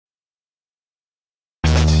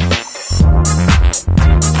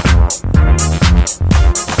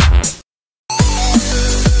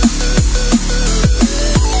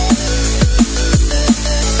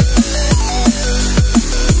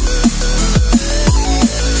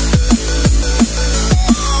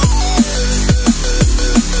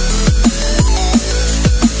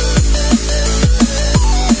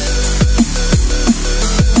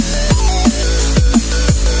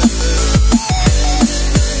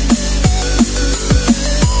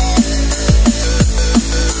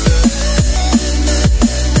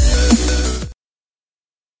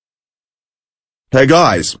Hey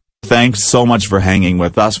guys, thanks so much for hanging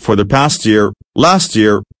with us for the past year. Last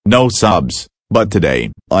year, no subs, but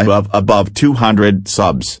today, I have above 200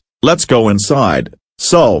 subs. Let's go inside.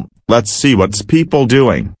 So, let's see what's people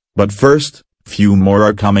doing. But first, few more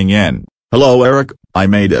are coming in. Hello Eric, I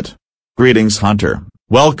made it. Greetings Hunter,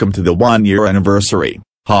 welcome to the 1-year anniversary.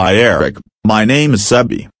 Hi Eric, my name is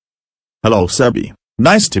Sebi. Hello Sebi,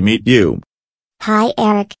 nice to meet you. Hi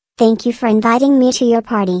Eric, thank you for inviting me to your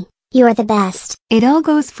party. You're the best. It all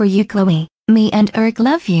goes for you Chloe, me and Eric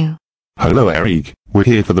love you. Hello Eric, we're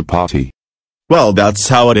here for the party. Well that's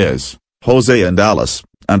how it is, Jose and Alice,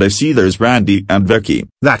 and I see there's Randy and Vicky.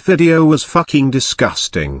 That video was fucking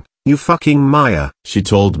disgusting, you fucking Maya. She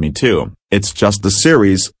told me to, it's just a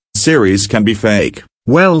series can be fake.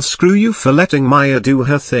 Well screw you for letting Maya do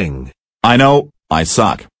her thing. I know, I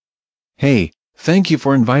suck. Hey, thank you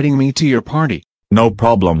for inviting me to your party. No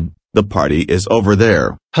problem, the party is over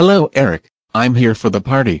there. Hello Eric, I'm here for the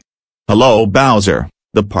party. Hello Bowser,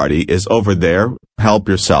 the party is over there, help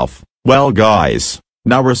yourself. Well guys,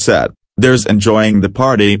 now we're set, there's enjoying the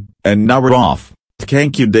party, and now we're off.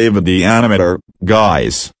 Thank you David the animator.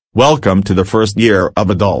 Guys, welcome to the first year of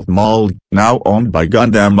Adult Mall, now owned by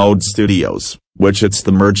Gundam Mode Studios, which it's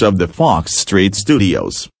the merge of the Fox Street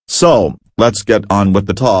Studios. So, let's get on with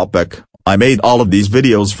the topic. I made all of these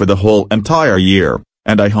videos for the whole entire year,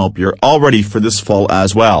 and I hope you're all ready for this fall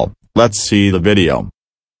as well. Let's see the video.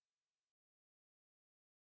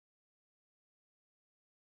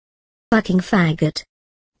 Fucking faggot.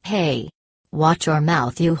 Hey. Watch your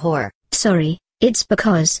mouth you whore. Sorry, it's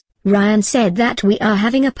because Ryan said that we are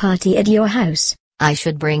having a party at your house. I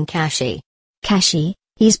should bring Kashi. Kashi,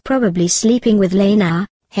 he's probably sleeping with Lena.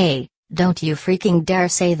 Hey, don't you freaking dare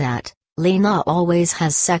say that. Lena always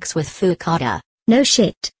has sex with Fukada. No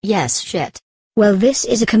shit. Yes shit. Well this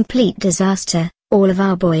is a complete disaster, all of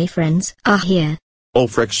our boyfriends are here. Oh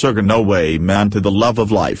frick sugar no way man to the love of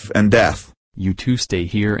life and death. You two stay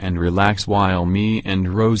here and relax while me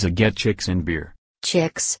and Rosa get chicks and beer.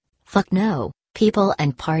 Chicks? Fuck no. People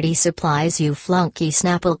and party supplies you flunky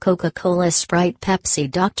Snapple Coca-Cola Sprite Pepsi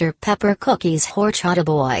Dr. Pepper cookies horchata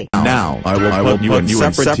boy. Now I will put you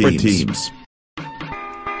in separate teams.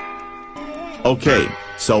 Okay,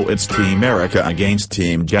 so it's Team Erica against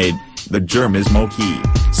Team Jade. The germ is Moki,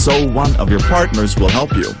 so one of your partners will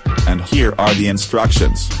help you, and here are the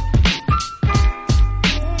instructions.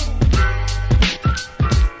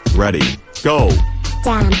 Ready, go.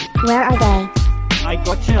 Damn, where are they? I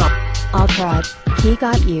got you. All right, he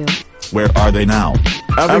got you. Where are they now?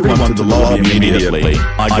 Everyone to the lobby immediately.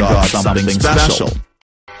 I got something special.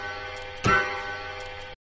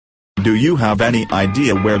 Do you have any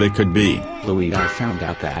idea where they could be? Louis, I found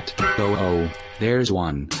out that. Oh, there's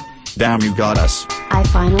one. Damn, you got us. I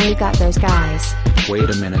finally got those guys. Wait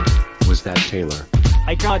a minute, was that Taylor?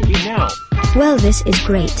 I got you now. Well this is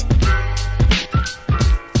great.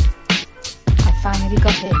 I finally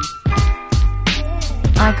got him.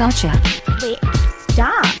 I gotcha. Wait,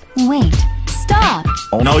 stop. Wait, stop.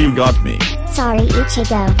 Oh no you got me. Sorry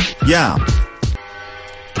Ichigo. Yeah.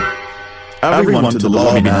 Everyone to the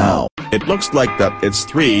lobby now. It looks like that it's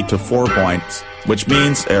 3 to 4 points, which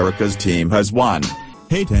means Erica's team has won.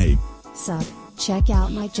 Hey. Sup, check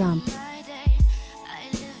out my jump.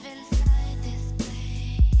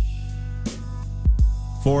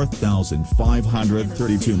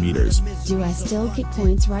 4,532 meters. Do I still get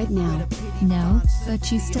points right now? No,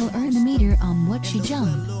 but you still earn a meter on what you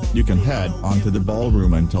jump. You can head onto the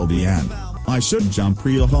ballroom until the end. I should jump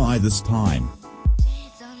real high this time.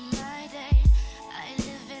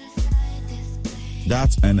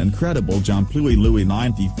 That's an incredible jump Louis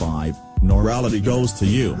 95, Norality goes to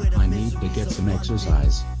you. I need to get some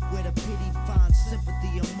exercise.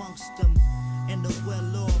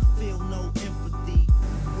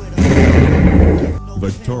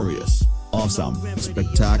 Victorious, awesome,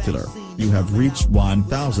 spectacular, you have reached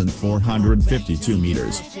 1,452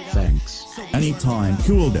 meters. Thanks. Anytime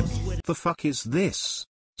Coolden. The fuck is this?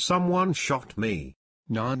 Someone shot me.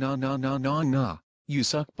 Nah. You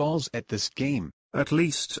suck balls at this game. At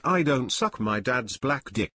least I don't suck my dad's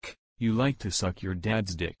black dick. You like to suck your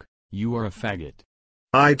dad's dick. You are a faggot.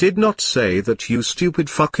 I did not say that, you stupid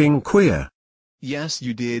fucking queer. Yes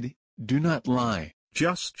you did, do not lie.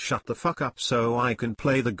 Just shut the fuck up so I can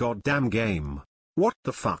play the goddamn game. What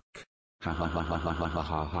the fuck?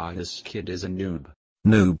 Ha, this kid is a noob.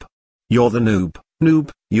 Noob. You're the noob.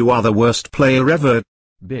 Noob, you are the worst player ever.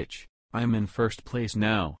 Bitch, I'm in first place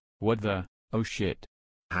now, what the, oh shit.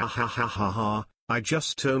 Ha, I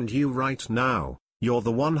just turned you right now, you're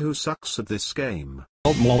the one who sucks at this game.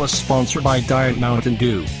 Mola sponsored by Diet Mountain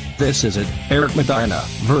Dew. This is it, Eric Medina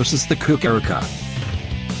versus the Cook Erica.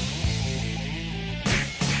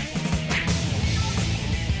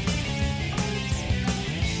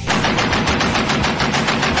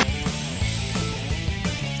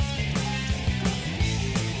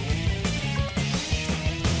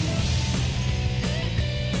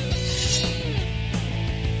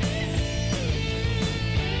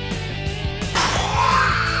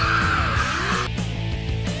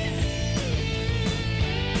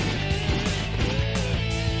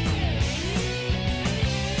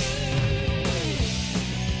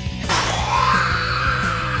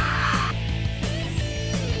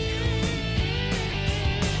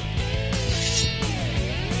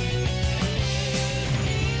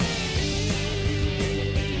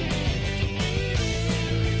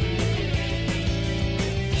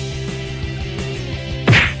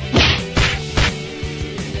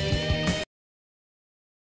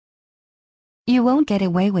 You won't get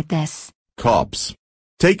away with this. Cops.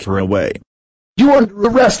 Take her away. You are under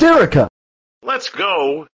arrest, Erica! Let's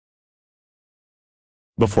go!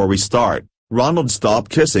 Before we start, Ronald stop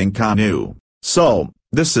kissing Kanu. So,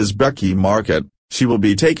 this is Becky Market, she will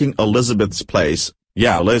be taking Elizabeth's place.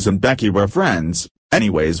 Yeah, Liz and Becky were friends.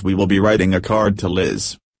 Anyways, we will be writing a card to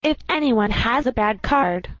Liz. If anyone has a bad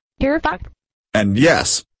card, you're fucked. And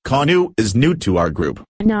yes, Kanu is new to our group.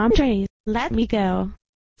 No, Andres, let me go.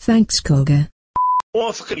 Thanks, Koga.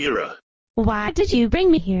 Oscar. Why did you bring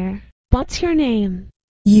me here? What's your name?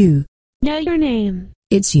 You. Know your name.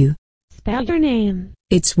 It's you. Spell your name.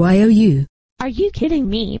 It's Y-O-U. Are you kidding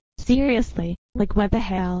me? Seriously, like what the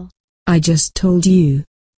hell? I just told you.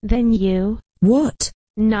 Then you. What?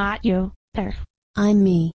 Not you. There. I'm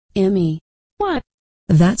me, Emmy. What?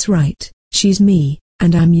 That's right, she's me,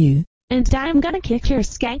 and I'm you. And I'm gonna kick your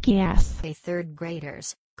skanky ass. A third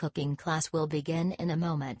graders, cooking class will begin in a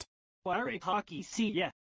moment. Hockey, see ya.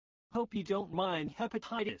 Hope you don't mind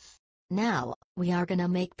hepatitis. Now, we are gonna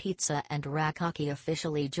make pizza and Rakaki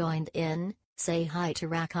officially joined in. Say hi to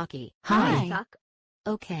Rakaki. Hi.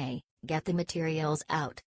 Okay, get the materials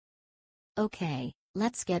out. Okay,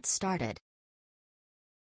 let's get started.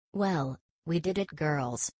 Well, we did it,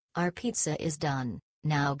 girls. Our pizza is done.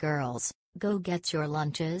 Now girls, go get your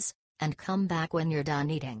lunches, and come back when you're done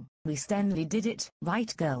eating. We Stanley did it,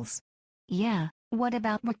 right girls? Yeah, what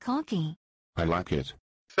about Rakaki? I like it.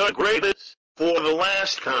 The greatest, for the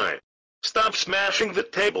last time. Stop smashing the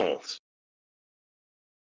tables.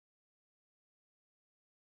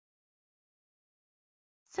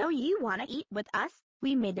 So you wanna eat with us?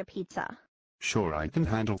 We made a pizza. Sure, I can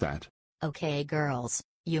handle that. Okay girls,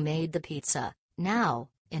 you made the pizza. Now,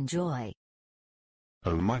 enjoy.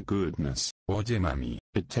 Oh my goodness. Oye mami,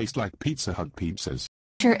 it tastes like Pizza Hut pizzas.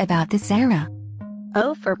 Sure about this, Sarah?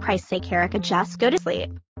 Oh, for Christ's sake, Erica, just go to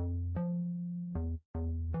sleep.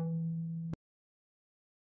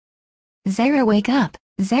 Zara, wake up,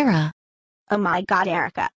 Zara. Oh my god,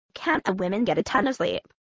 Erica, can't a woman get a ton of sleep?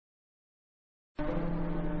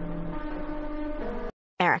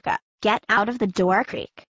 Erica, get out of the door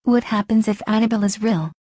creak. What happens if Annabelle is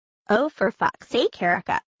real? Oh, for fuck's sake,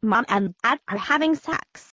 Erica, Mom and Dad are having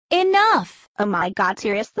sex. Enough! Oh my god,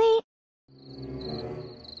 seriously?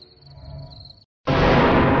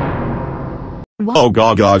 What? Oh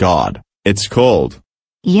god, it's cold.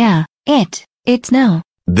 Yeah, it's no.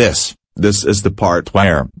 This is the part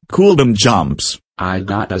where Cooldom jumps. I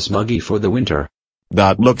got us buggy for the winter.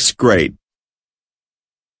 That looks great.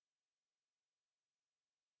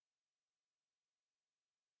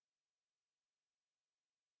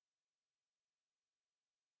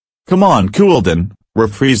 Come on, Coolden, we're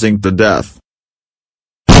freezing to death.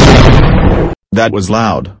 That was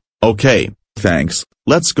loud. Okay, thanks,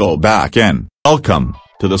 let's go back in. Welcome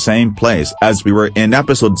to the same place as we were in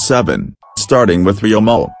episode 7, starting with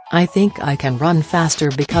Ryomo. I think I can run faster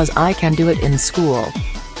because I can do it in school.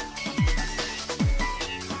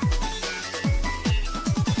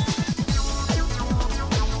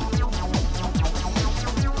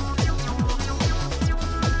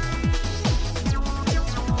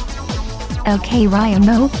 Okay,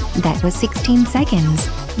 Ryomo, that was 16 seconds.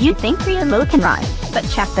 You think Ryomo can run, but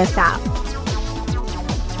check this out.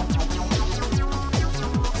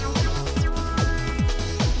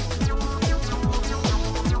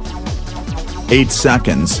 "8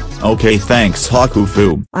 seconds, okay thanks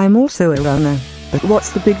Hakufu. I'm also a runner, but what's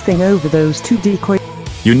the big thing over those two decoys?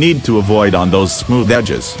 You need to avoid on those smooth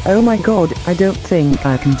edges. Oh my god, I don't think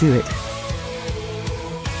I can do it.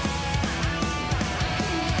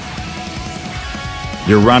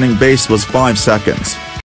 Your running base was 5 seconds.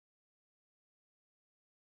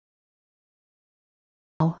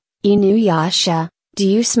 Inuyasha, Do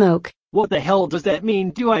you smoke? What the hell does that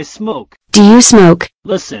mean? Do I smoke? Do you smoke?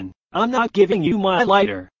 Listen, I'm not giving you my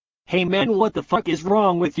lighter. Hey man, what the fuck is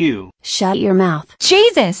wrong with you? Shut your mouth.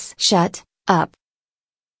 Jesus! Shut up.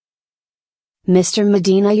 Mr.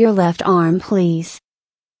 Medina, your left arm, please.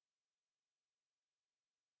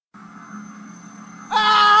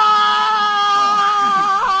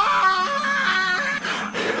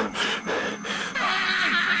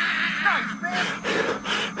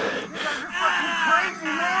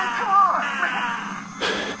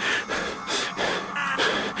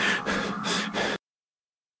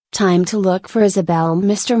 Time to look for Isabel,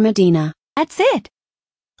 Mr. Medina. That's it.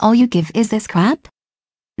 All you give is this crap?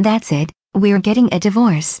 That's it, we're getting a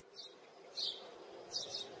divorce.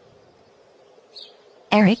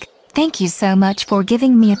 Eric, thank you so much for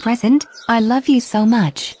giving me a present. I love you so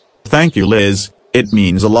much. Thank you, Liz. It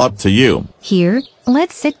means a lot to you. Here,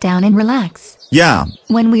 let's sit down and relax. Yeah.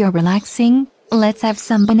 When we are relaxing, let's have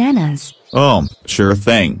some bananas. Oh, sure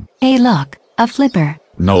thing. Hey look, a flipper.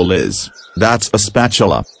 No, Liz. That's a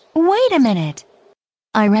spatula. Wait a minute.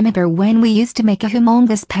 I remember when we used to make a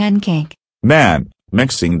humongous pancake. Man,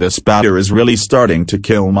 mixing this batter is really starting to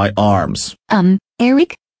kill my arms.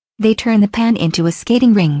 Eric? They turned the pan into a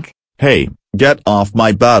skating rink. Hey, get off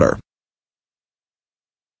my batter.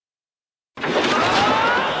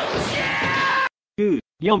 Dude,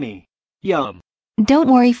 yummy. Yum.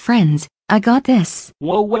 Don't worry friends, I got this.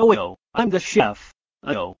 Whoa whoa whoa, I'm the chef.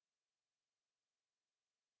 Oh.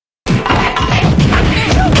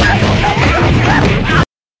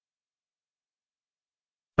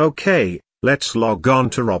 Okay, let's log on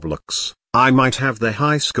to Roblox. I might have the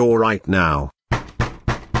high score right now.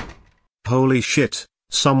 Holy shit,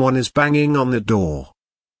 someone is banging on the door.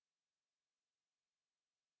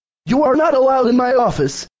 You are not allowed in my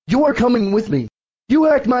office. You are coming with me. You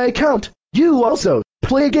hacked my account. You also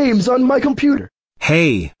play games on my computer.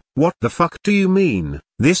 Hey, what the fuck do you mean?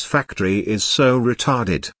 This factory is so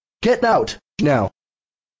retarded. Get out, now.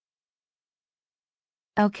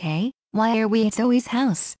 Okay, why are we at Zoe's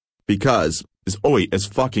house? Because Zoe is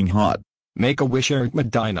fucking hot. Make a wish, Eric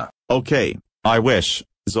Medina. Okay, I wish.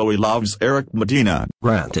 Zoe loves Eric Medina.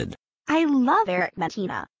 Granted. I love Eric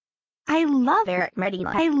Medina. I love Eric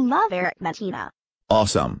Medina. I love Eric Medina.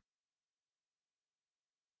 Awesome.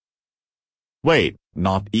 Wait,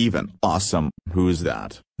 not even awesome. Who's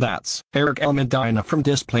that? That's Eric L. Medina from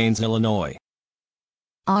Des Plaines, Illinois.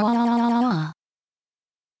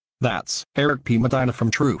 That's Eric P. Medina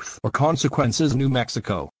from Truth or Consequences, New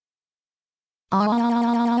Mexico.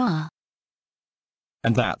 And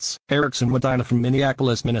that's Erickson Medina from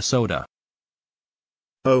Minneapolis, Minnesota.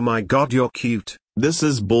 Oh my god, you're cute. This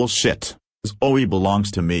is bullshit. Zoe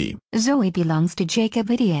belongs to me. Zoe belongs to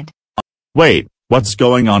Jacob, idiot. Wait, what's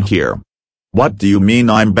going on here? What do you mean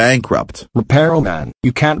I'm bankrupt? Repairman,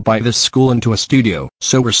 you can't buy this school into a studio,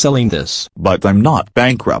 so we're selling this. But I'm not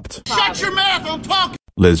bankrupt. Shut your mouth, I'm talking!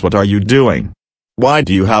 Liz, what are you doing? Why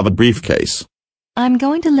do you have a briefcase? I'm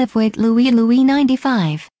going to live with Louis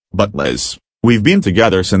 95. But Liz, we've been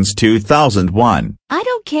together since 2001. I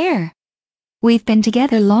don't care. We've been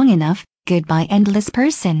together long enough. Goodbye, endless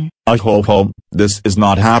person. Ho, this is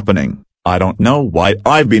not happening. I don't know why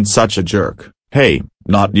I've been such a jerk. Hey,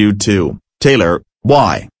 not you too. Taylor,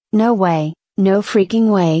 why? No way, no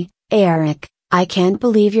freaking way, Eric. I can't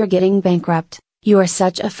believe you're getting bankrupt. You are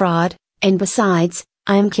such a fraud, and besides,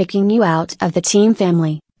 I'm kicking you out of the team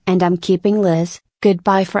family, and I'm keeping Liz.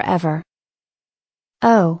 Goodbye forever.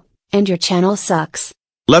 Oh, and your channel sucks.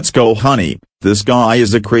 Let's go, honey. This guy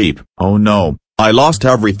is a creep. Oh no, I lost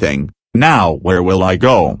everything. Now where will I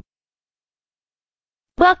go?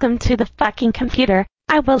 Welcome to the fucking computer.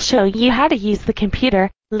 I will show you how to use the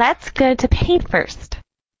computer. Let's go to Paint first.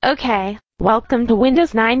 Okay, welcome to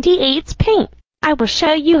Windows 98's Paint. I will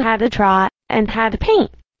show you how to draw and how to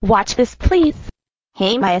paint. Watch this please.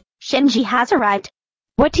 Hey Maya, Shinji has arrived.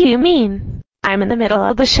 What do you mean? I'm in the middle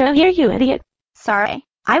of the show here, you idiot. Sorry,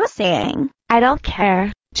 I was saying. I don't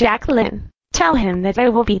care. Jacqueline, tell him that I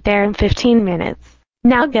will be there in 15 minutes.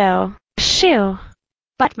 Now go. Shoo.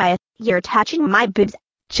 But Maya, you're touching my boobs.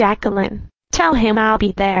 Jacqueline, tell him I'll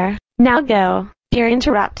be there. Now go. You're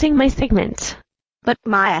interrupting my segment. But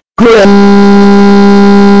Maya.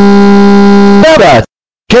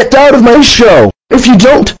 Get out of my show. If you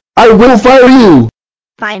don't, I will fire you.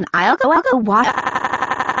 Fine, I'll go wash.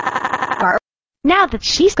 Now that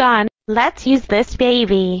she's gone, let's use this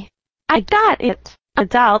baby. I got it.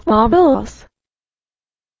 Adult Mallables.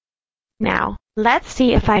 Now, let's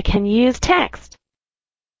see if I can use text.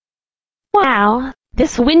 Wow,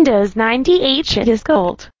 this Windows 98 shit is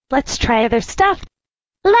gold. Let's try other stuff.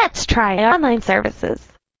 Let's try online services.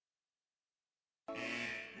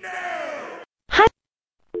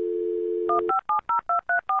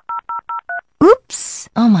 Oops!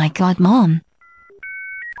 Oh my god, Mom.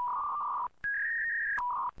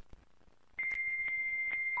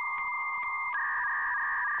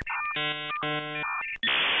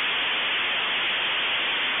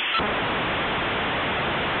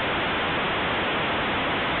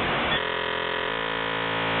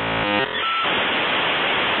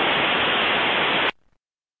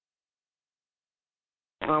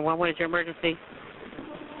 What is your emergency?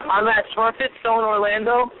 I'm at Smurfit Stone,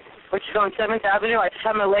 Orlando, which is on 7th Avenue. I just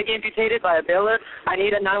had my leg amputated by a bailiff. I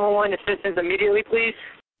need a 911 assistance immediately, please.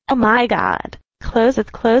 Oh my god. Close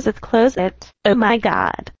it, close it, close it. Oh my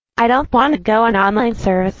god. I don't want to go on online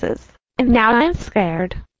services. And now I'm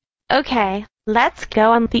scared. Okay, let's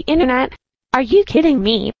go on the internet. Are you kidding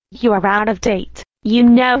me? You are out of date. You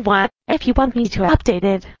know what? If you want me to update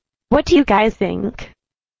it. What do you guys think?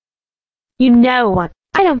 You know what?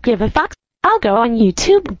 I don't give a fuck. I'll go on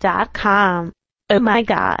YouTube.com. Oh my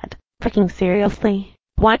god. Freaking seriously?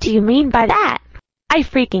 What do you mean by that? I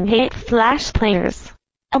freaking hate Flash players.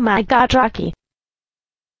 Oh my god, Rocky.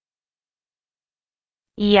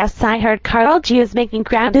 Yes, I heard Carl G is making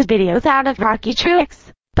grounded videos out of Rocky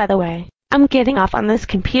tricks. By the way, I'm getting off on this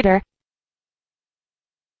computer.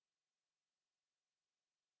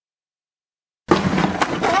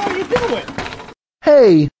 How are you doing?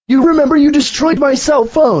 Hey, you remember you destroyed my cell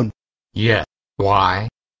phone? Yeah. Why?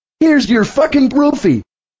 Here's your fucking trophy.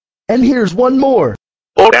 And here's one more.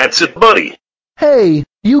 Oh, that's it, buddy. Hey,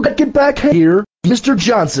 you get back here, Mr.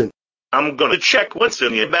 Johnson. I'm gonna check what's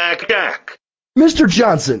in your backpack. Mr.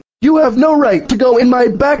 Johnson, you have no right to go in my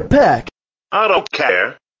backpack. I don't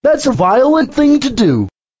care. That's a violent thing to do.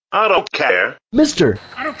 I don't care. Mister.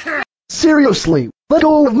 I don't care. Seriously, let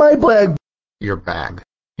go of my bag. Your bag.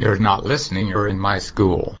 You're not listening, you're in my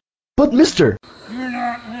school. But mister. You're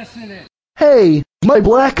not listening. Hey, my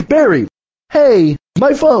BlackBerry. Hey,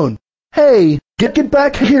 my phone. Hey, get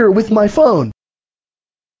back here with my phone.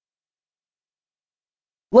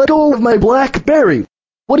 Let go of my BlackBerry.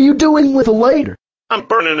 What are you doing with a lighter? I'm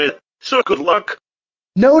burning it, so good luck.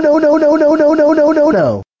 No.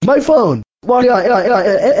 My phone.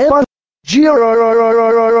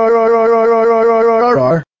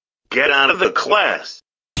 Get out of the class.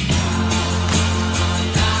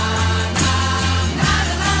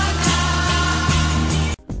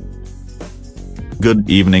 Good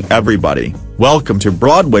evening everybody, welcome to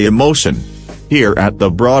Broadway Emotion, here at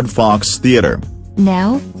the Broad Fox Theater.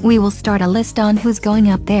 Now, we will start a list on who's going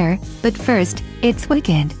up there, but first, it's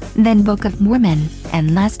Wicked, then Book of Mormon,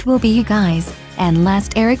 and last will be you guys, and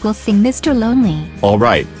last Eric will sing Mr. Lonely.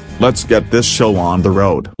 Alright, let's get this show on the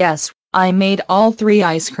road. Yes, I made all 3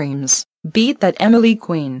 ice creams. Beat that Emily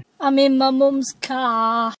Queen. I'm in my mom's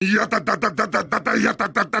car.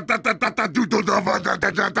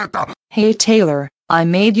 Hey Taylor, I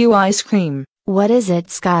made you ice cream. What is it,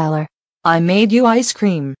 Skylar? I made you ice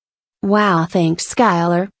cream. Wow, thanks,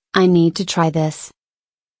 Skylar. I need to try this.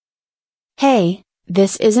 Hey,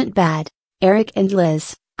 this isn't bad. Eric and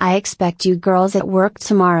Liz, I expect you girls at work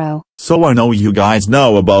tomorrow. So I know you guys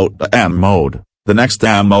know about the M mode. The next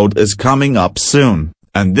M mode is coming up soon,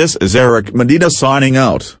 and this is Eric Medina signing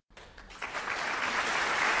out.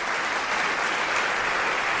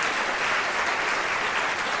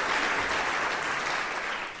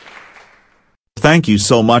 Thank you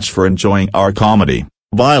so much for enjoying our comedy,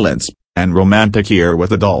 violence, and romantic here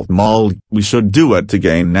with Adult Mall. We should do it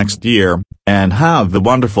again next year, and have a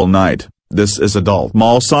wonderful night. This is Adult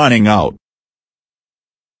Mall signing out.